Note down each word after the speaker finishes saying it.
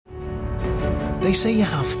They say you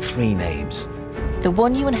have 3 names. The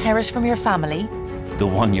one you inherit from your family. The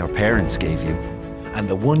one your parents gave you. And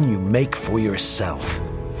the one you make for yourself.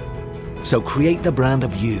 So create the brand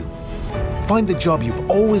of you. Find the job you've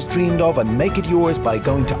always dreamed of and make it yours by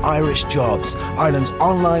going to Irish Jobs, Ireland's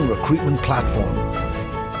online recruitment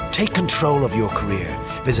platform. Take control of your career.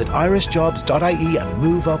 Visit irishjobs.ie and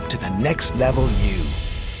move up to the next level you.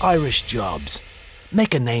 Irish Jobs.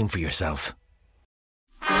 Make a name for yourself.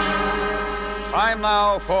 Time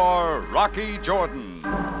now for Rocky Jordan.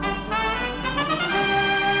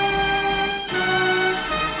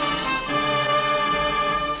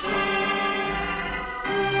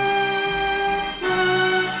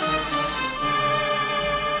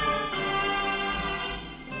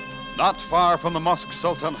 Not far from the Mosque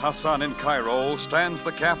Sultan Hassan in Cairo stands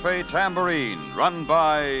the Cafe Tambourine, run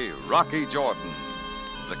by Rocky Jordan.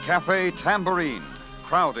 The Cafe Tambourine,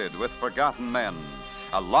 crowded with forgotten men,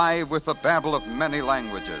 alive with the babble of many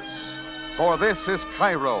languages. For this is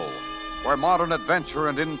Cairo, where modern adventure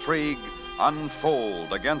and intrigue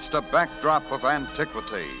unfold against a backdrop of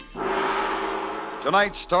antiquity.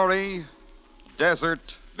 Tonight's story,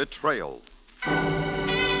 Desert Betrayal.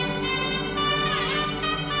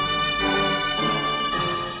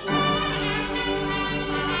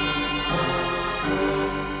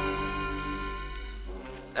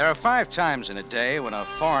 There are 5 times in a day when a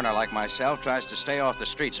foreigner like myself tries to stay off the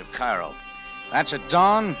streets of Cairo. That's at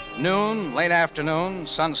dawn, noon, late afternoon,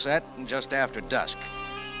 sunset, and just after dusk,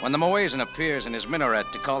 when the muezzin appears in his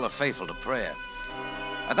minaret to call the faithful to prayer.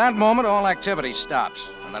 At that moment, all activity stops,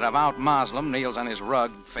 and the devout Muslim kneels on his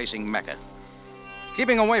rug facing Mecca.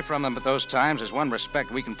 Keeping away from them at those times is one respect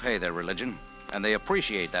we can pay their religion, and they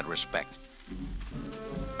appreciate that respect.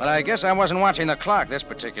 But I guess I wasn't watching the clock this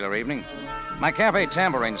particular evening. My Cafe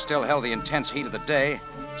Tambourine still held the intense heat of the day,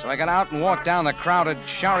 so I got out and walked down the crowded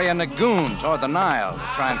Sharia Lagoon toward the Nile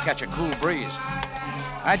to try and catch a cool breeze.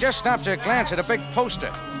 I just stopped to glance at a big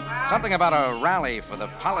poster, something about a rally for the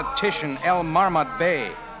politician El Marmad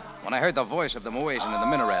Bey, when I heard the voice of the muezzin in the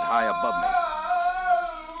minaret high above me.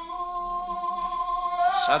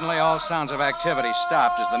 Suddenly, all sounds of activity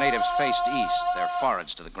stopped as the natives faced east, their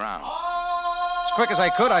foreheads to the ground. As quick as I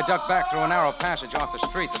could, I ducked back through a narrow passage off the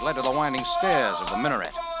street that led to the winding stairs of the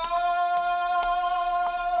minaret.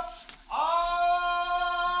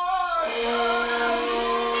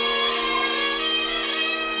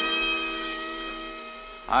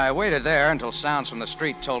 I waited there until sounds from the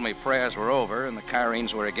street told me prayers were over and the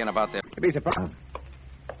Cairenes were again about their... To be surprised.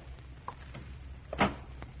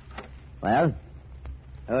 Well,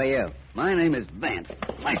 who are you? My name is Vance.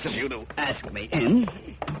 Nice of you to ask me in.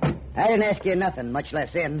 I didn't ask you nothing, much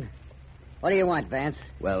less in. What do you want, Vance?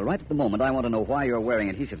 Well, right at the moment, I want to know why you're wearing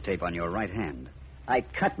adhesive tape on your right hand. I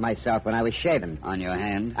cut myself when I was shaving. On your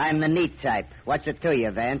hand? I'm the neat type. What's it to you,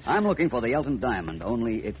 Vance? I'm looking for the Elton diamond,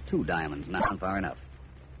 only it's 2 diamonds, not far enough.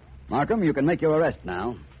 Markham, you can make your arrest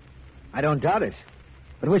now. I don't doubt it.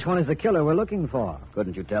 But which one is the killer we're looking for?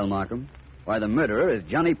 Couldn't you tell, Markham? Why, the murderer is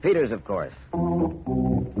Johnny Peters, of course.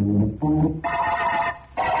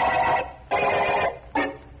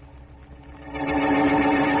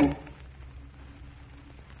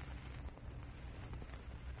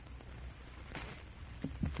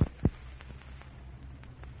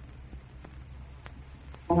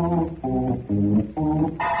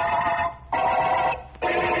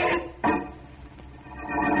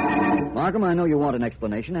 Markham, I know you want an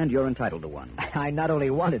explanation, and you're entitled to one. I not only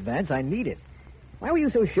want it, Vance, I need it. Why were you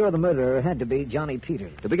so sure the murderer had to be Johnny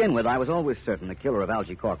Peters? To begin with, I was always certain the killer of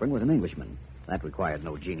Algie Corcoran was an Englishman. That required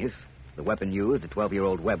no genius. The weapon used, a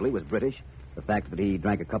 12-year-old Webley, was British. The fact that he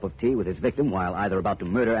drank a cup of tea with his victim while either about to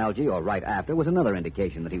murder Algie or right after was another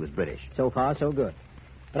indication that he was British. So far, so good.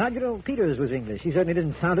 But how'd you know Peters was English? He certainly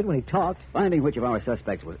didn't sound it when he talked. Finding which of our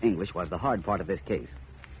suspects was English was the hard part of this case.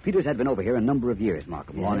 Peters had been over here a number of years,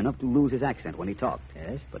 Markham, long enough to lose his accent when he talked.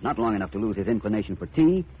 Yes. But not long enough to lose his inclination for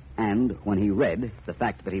tea, and when he read, the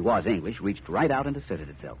fact that he was English reached right out and asserted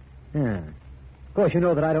itself. Yeah. Of course, you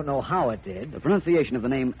know that I don't know how it did. The pronunciation of the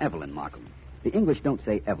name Evelyn, Markham. The English don't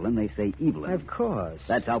say Evelyn, they say Evelyn. Of course.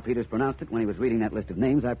 That's how Peters pronounced it when he was reading that list of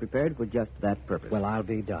names I prepared for just that purpose. Well, I'll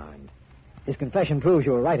be darned. His confession proves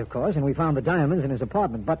you were right, of course, and we found the diamonds in his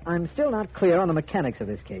apartment, but I'm still not clear on the mechanics of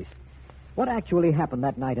this case. What actually happened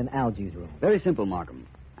that night in Algie's room? Very simple, Markham.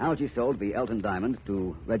 Algie sold the Elton diamond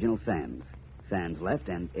to Reginald Sands. Sands left,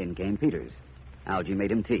 and in came Peters. Algie made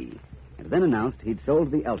him tea, and then announced he'd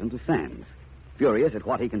sold the Elton to Sands. Furious at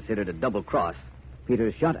what he considered a double cross,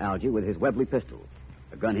 Peters shot Algie with his Webley pistol.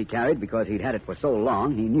 A gun he carried because he'd had it for so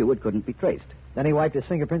long he knew it couldn't be traced. Then he wiped his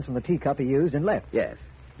fingerprints from the teacup he used and left. Yes.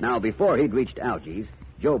 Now, before he'd reached Algie's,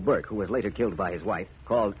 Joe Burke, who was later killed by his wife,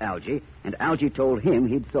 called Algie, and Algie told him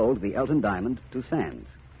he'd sold the Elton diamond to Sands.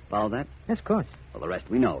 Follow that? Yes, of course. Well, the rest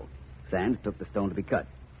we know. Sands took the stone to be cut.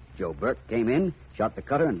 Joe Burke came in, shot the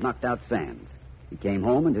cutter, and knocked out Sands. He came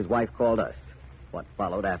home, and his wife called us. What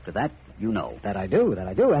followed after that, you know. That I do.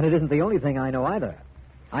 And it isn't the only thing I know either.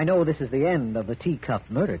 I know this is the end of the teacup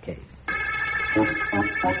murder case.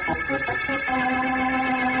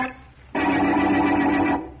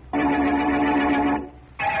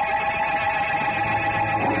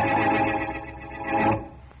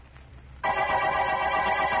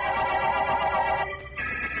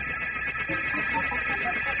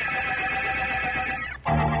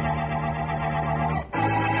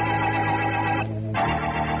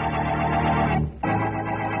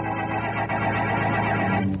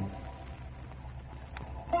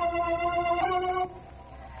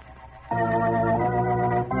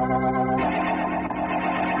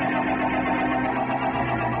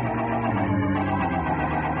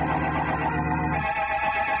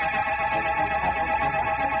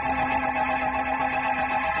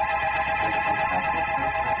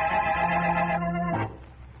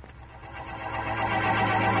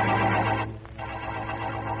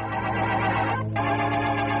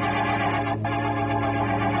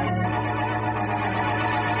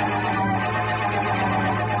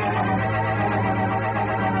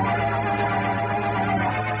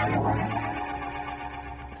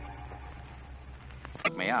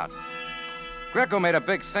 Greco made a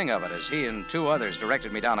big thing of it as he and two others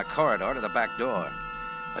directed me down a corridor to the back door.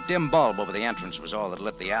 A dim bulb over the entrance was all that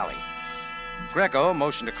lit the alley. Greco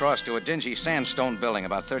motioned across to a dingy sandstone building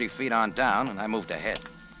about 30 feet on down, and I moved ahead.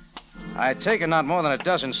 I had taken not more than a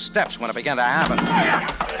dozen steps when it began to happen.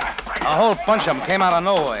 A whole bunch of them came out of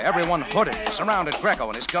nowhere, everyone hooded, surrounded Greco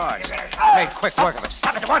and his guards. Made quick work of it.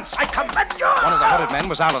 Stop at once, I command you! One of the hooded men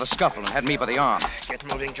was out of the scuffle and had me by the arm. Get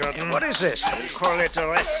moving, Jordan. What is this? We call it a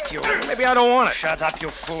rescue. Maybe I don't want it. Shut up, you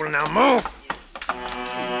fool. Now move!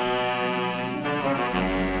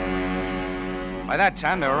 By that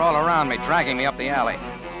time, they were all around me, dragging me up the alley.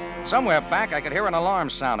 Somewhere back, I could hear an alarm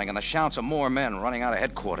sounding and the shouts of more men running out of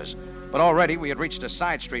headquarters. But already, we had reached a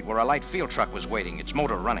side street where a light field truck was waiting, its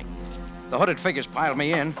motor running. The hooded figures piled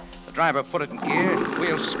me in. The driver put it in gear,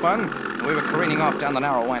 wheels spun, and we were careening off down the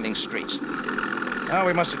narrow, winding streets. Oh,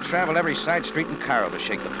 we must have traveled every side street in Cairo to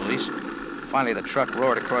shake the police. Finally, the truck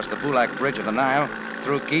roared across the Bulak Bridge of the Nile,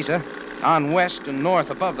 through Giza, on west and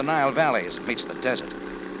north above the Nile Valley as it meets the desert.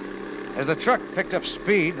 As the truck picked up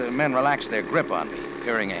speed, the men relaxed their grip on me,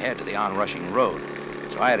 peering ahead to the onrushing road,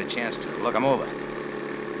 so I had a chance to look them over.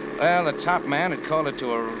 Well, the top man had called it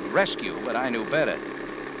to a rescue, but I knew better.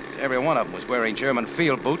 Every one of them was wearing German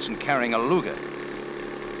field boots and carrying a Luger.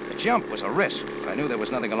 The jump was a risk, but I knew there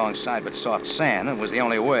was nothing alongside but soft sand, and it was the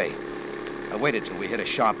only way. I waited till we hit a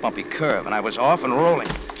sharp, bumpy curve, and I was off and rolling.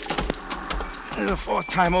 The fourth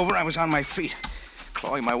time over, I was on my feet,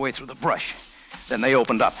 clawing my way through the brush. Then they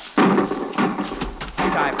opened up.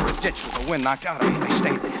 I dived for a ditch with the wind knocked out of me, and I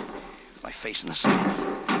stayed there, my face in the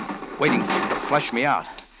sand, waiting for them to flush me out,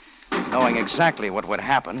 knowing exactly what would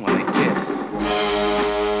happen when they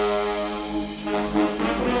did.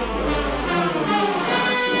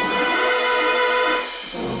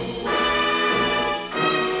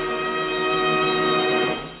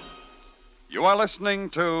 You are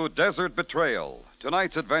listening to Desert Betrayal,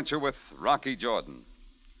 tonight's adventure with Rocky Jordan.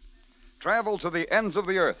 Travel to the ends of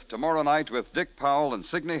the earth tomorrow night with Dick Powell and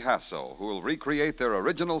Signe Hasso, who will recreate their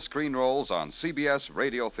original screen roles on CBS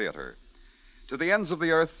Radio Theater. To the Ends of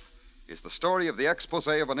the Earth is the story of the expose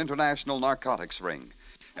of an international narcotics ring,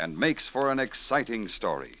 and makes for an exciting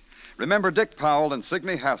story. Remember Dick Powell and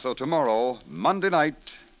Signe Hasso tomorrow, Monday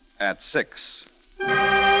night at 6.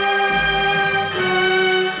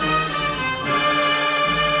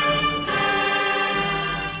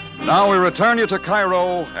 Now we return you to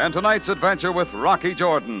Cairo and tonight's adventure with Rocky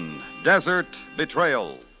Jordan, Desert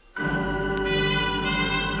Betrayal.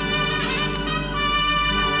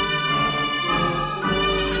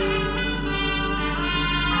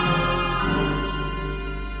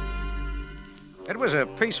 It was a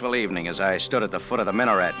peaceful evening as I stood at the foot of the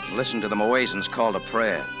minaret and listened to the Muezzin's call to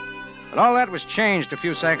prayer. But all that was changed a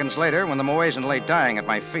few seconds later when the Muezzin lay dying at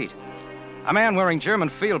my feet. A man wearing German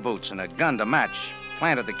field boots and a gun to match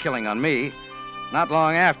planted the killing on me. Not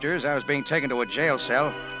long after, as I was being taken to a jail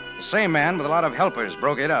cell, the same man with a lot of helpers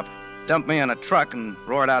broke it up, dumped me in a truck, and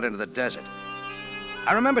roared out into the desert.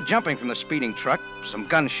 I remember jumping from the speeding truck, some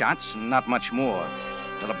gunshots, and not much more,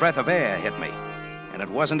 till a breath of air hit me. And it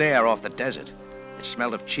wasn't air off the desert. It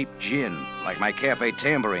smelled of cheap gin, like my cafe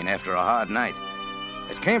tambourine after a hard night.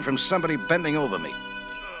 It came from somebody bending over me.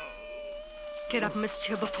 Get up,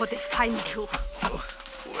 monsieur, before they find you.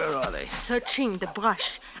 Where are they? Searching the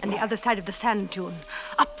brush on the other side of the sand dune.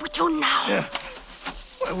 Up with you now. Yeah.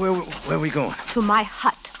 Where are we going? To my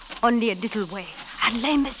hut, only a little way.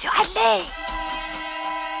 Allez, monsieur, allez!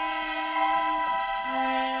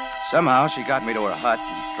 Somehow she got me to her hut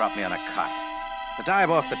and dropped me on a cot. The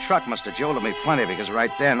dive off the truck must have jolted me plenty because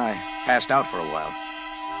right then I passed out for a while.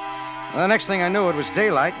 Well, the next thing I knew, it was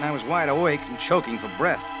daylight and I was wide awake and choking for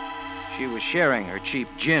breath. She was sharing her cheap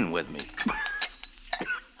gin with me.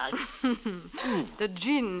 The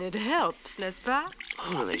gin, it helps, n'est-ce pas?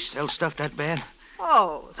 Oh, do they sell stuff that bad?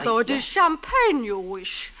 Oh, so it is champagne you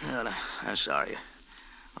wish. No, I'm sorry.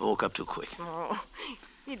 I woke up too quick. Oh,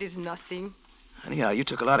 it is nothing. Anyhow, you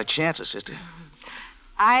took a lot of chances, sister.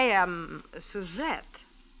 I am Suzette.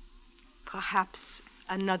 Perhaps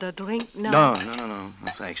another drink now? No,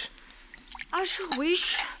 thanks. As you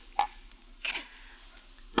wish.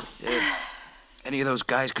 Any of those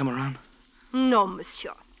guys come around? No,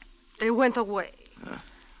 monsieur. They went away.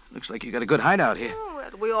 Looks like you got a good hideout here. Oh,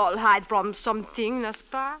 well, we all hide from something, n'est-ce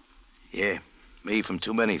pas? Yeah, me from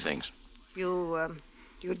too many things. You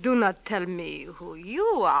do not tell me who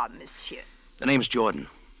you are, monsieur. The name's Jordan.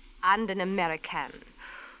 And an American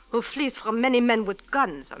who flees from many men with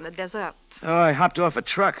guns on the desert. Oh, I hopped off a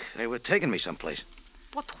truck. They were taking me someplace.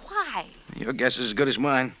 But why? Your guess is as good as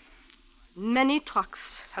mine. Many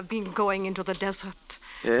trucks have been going into the desert.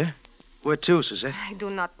 Yeah? Where to, Suzette? I do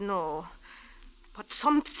not know. But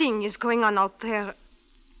something is going on out there.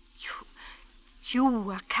 You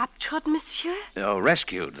were captured, monsieur? Oh,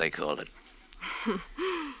 rescued, they called it.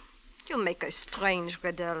 You make a strange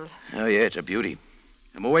riddle. Oh, yeah, it's a beauty.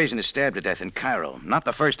 A Muezzin is stabbed to death in Cairo. Not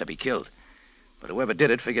the first to be killed. But whoever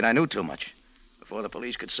did it figured I knew too much. Before the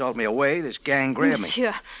police could salt me away, this gang grabbed me.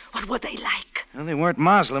 Monsieur, what were they like? Well, they weren't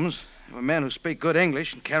Muslims. They were men who speak good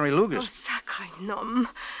English and carry Oh, lugers. sacre nom.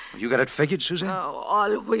 You got it figured, Suzette? Oh,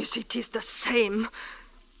 always it is the same.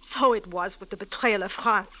 So it was with the betrayal of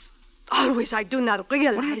France. Always I do not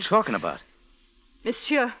realize. What are you talking about?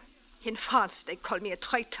 Monsieur, in France they call me a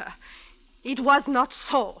traitor. It was not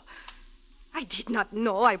so. I did not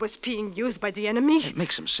know I was being used by the enemy. It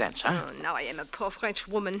makes some sense, huh? Oh, now I am a poor French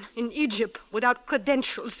woman in Egypt without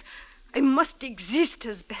credentials. I must exist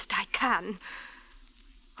as best I can.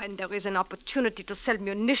 When there is an opportunity to sell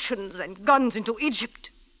munitions and guns into Egypt,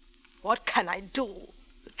 what can I do?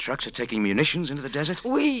 The trucks are taking munitions into the desert?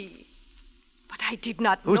 Oui. But I did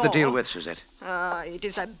not know. Who's the deal with, Suzette? It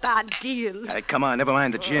is a bad deal. Hey, come on, never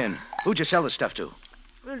mind the gin. Who'd you sell the stuff to?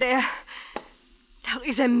 Well, there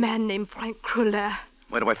is a man named Frank Cruller.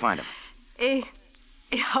 Where do I find him?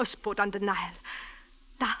 A houseboat on the Nile.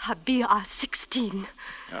 Dahabir 16.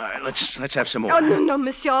 All right, let's have some more. Oh, no,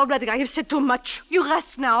 monsieur, already I have said too much. You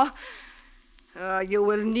rest now. You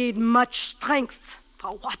will need much strength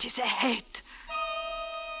for what is ahead.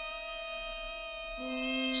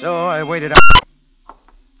 So I waited out.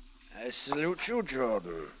 I salute you,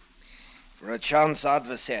 Jordan. For a chance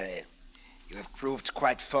adversary, you have proved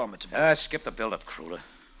quite formidable. Skip the build-up, Cruller.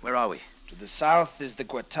 Where are we? To the south is the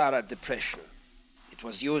Guattara Depression. It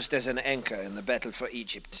was used as an anchor in the battle for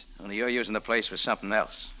Egypt. Only you're using the place for something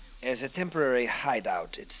else. As a temporary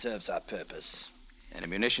hideout, it serves our purpose. And a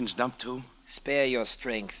munitions dump, too? Spare your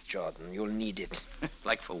strength, Jordan. You'll need it.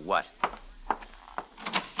 Like for what?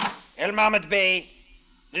 El Mahmoud Bey,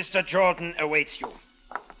 Mr. Jordan awaits you.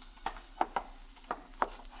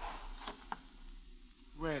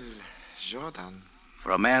 Well, Jordan.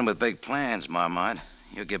 For a man with big plans, Marmite,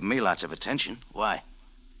 you're giving me lots of attention. Why?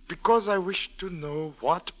 Because I wish to know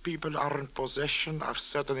what people are in possession of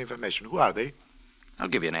certain information. Who are they? I'll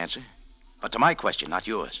give you an answer. But to my question, not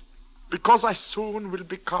yours. Because I soon will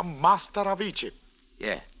become master of Egypt.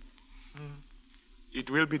 Yeah. It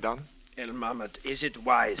will be done. El Mahmoud, is it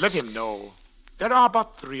wise? Let him know. There are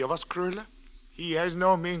but 3 of us, Cruller. He has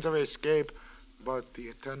no means of escape but the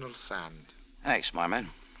eternal sand. Thanks, Marmite.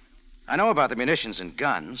 I know about the munitions and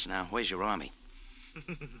guns. Now, where's your army?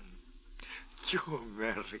 You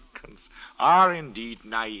Americans are indeed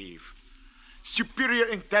naive. Superior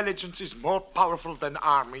intelligence is more powerful than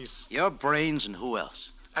armies. Your brains and who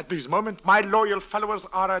else? At this moment, my loyal followers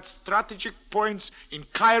are at strategic points in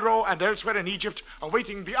Cairo and elsewhere in Egypt,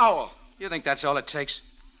 awaiting the hour. You think that's all it takes?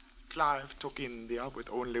 Clive took India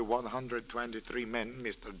with only 123 men,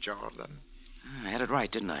 Mr. Jordan. I had it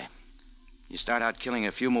right, didn't I? You start out killing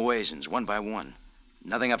a few Muezzins, one by one.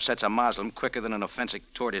 Nothing upsets a Moslem quicker than an offensive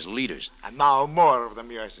toward his leaders. And now more of the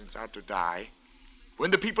Muezzins are to die. When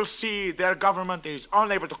the people see their government is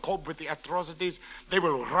unable to cope with the atrocities, they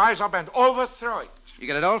will rise up and overthrow it. You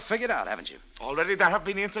got it all figured out, haven't you? Already there have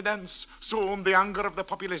been incidents. Soon the anger of the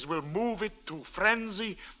populace will move it to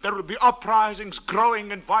frenzy. There will be uprisings growing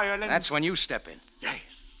in violence. That's when you step in.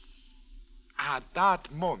 Yes. At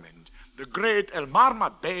that moment, the great El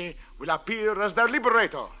Marmot Bey will appear as their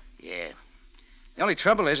liberator. Yeah. The only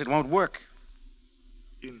trouble is it won't work.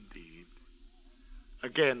 Indeed.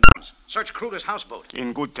 Again. Search Kruger's houseboat.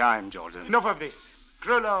 In good time, Jordan. Enough of this.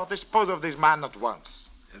 Kruger, dispose of this man at once.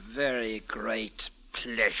 A very great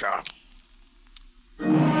pleasure.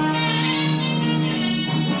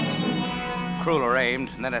 Kruger aimed,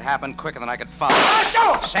 and then it happened quicker than I could follow.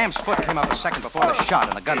 Sam's foot came up a second before the shot,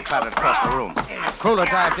 and the gun clattered across the room. Kruger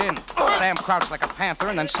dived in. Sam crouched like a panther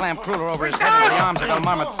and then slammed Kruger over his head into the arms of El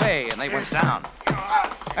Marmot Bey, and they went down.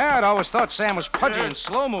 I'd always thought Sam was pudgy and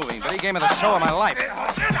slow-moving, but he gave me the show of my life.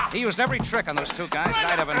 He used every trick on those two guys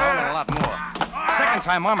that I'd ever known and a lot more. Second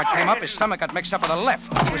time Marmot came up, his stomach got mixed up with the left.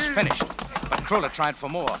 He was finished. But Kruger tried for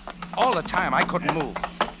more. All the time, I couldn't move.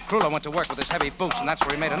 Kruger went to work with his heavy boots, and that's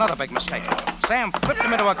where he made another big mistake. Sam flipped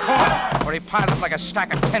him into a corner, where he piled up like a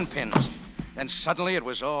stack of 10 pins. Then suddenly it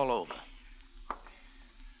was all over.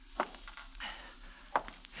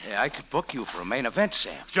 Yeah, I could book you for a main event,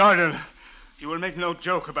 Sam. Jordan, you will make no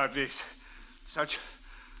joke about this. Such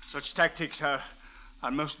tactics are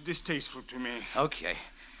most distasteful to me. Okay.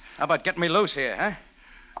 How about getting me loose here, huh?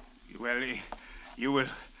 Well, you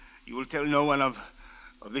will tell no one of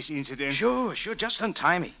this incident? Sure, just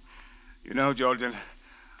untie me. You know, Jordan,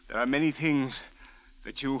 there are many things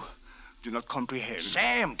that you do not comprehend.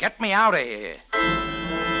 Sam, get me out of here.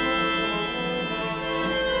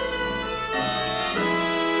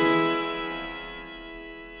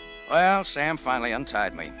 Well, Sam finally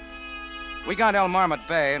untied me. We got El Marmot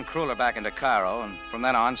Bey and Kruger back into Cairo, and from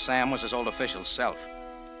then on, Sam was his old official self.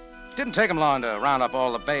 It didn't take him long to round up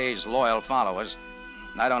all the Bey's loyal followers,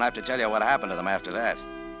 and I don't have to tell you what happened to them after that.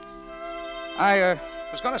 I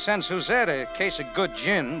was going to send Suzette a case of good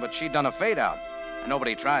gin, but she'd done a fade-out, and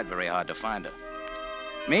nobody tried very hard to find her.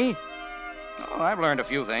 Me? Oh, I've learned a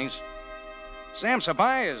few things. Sam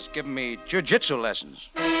Sabai has given me jiu-jitsu lessons.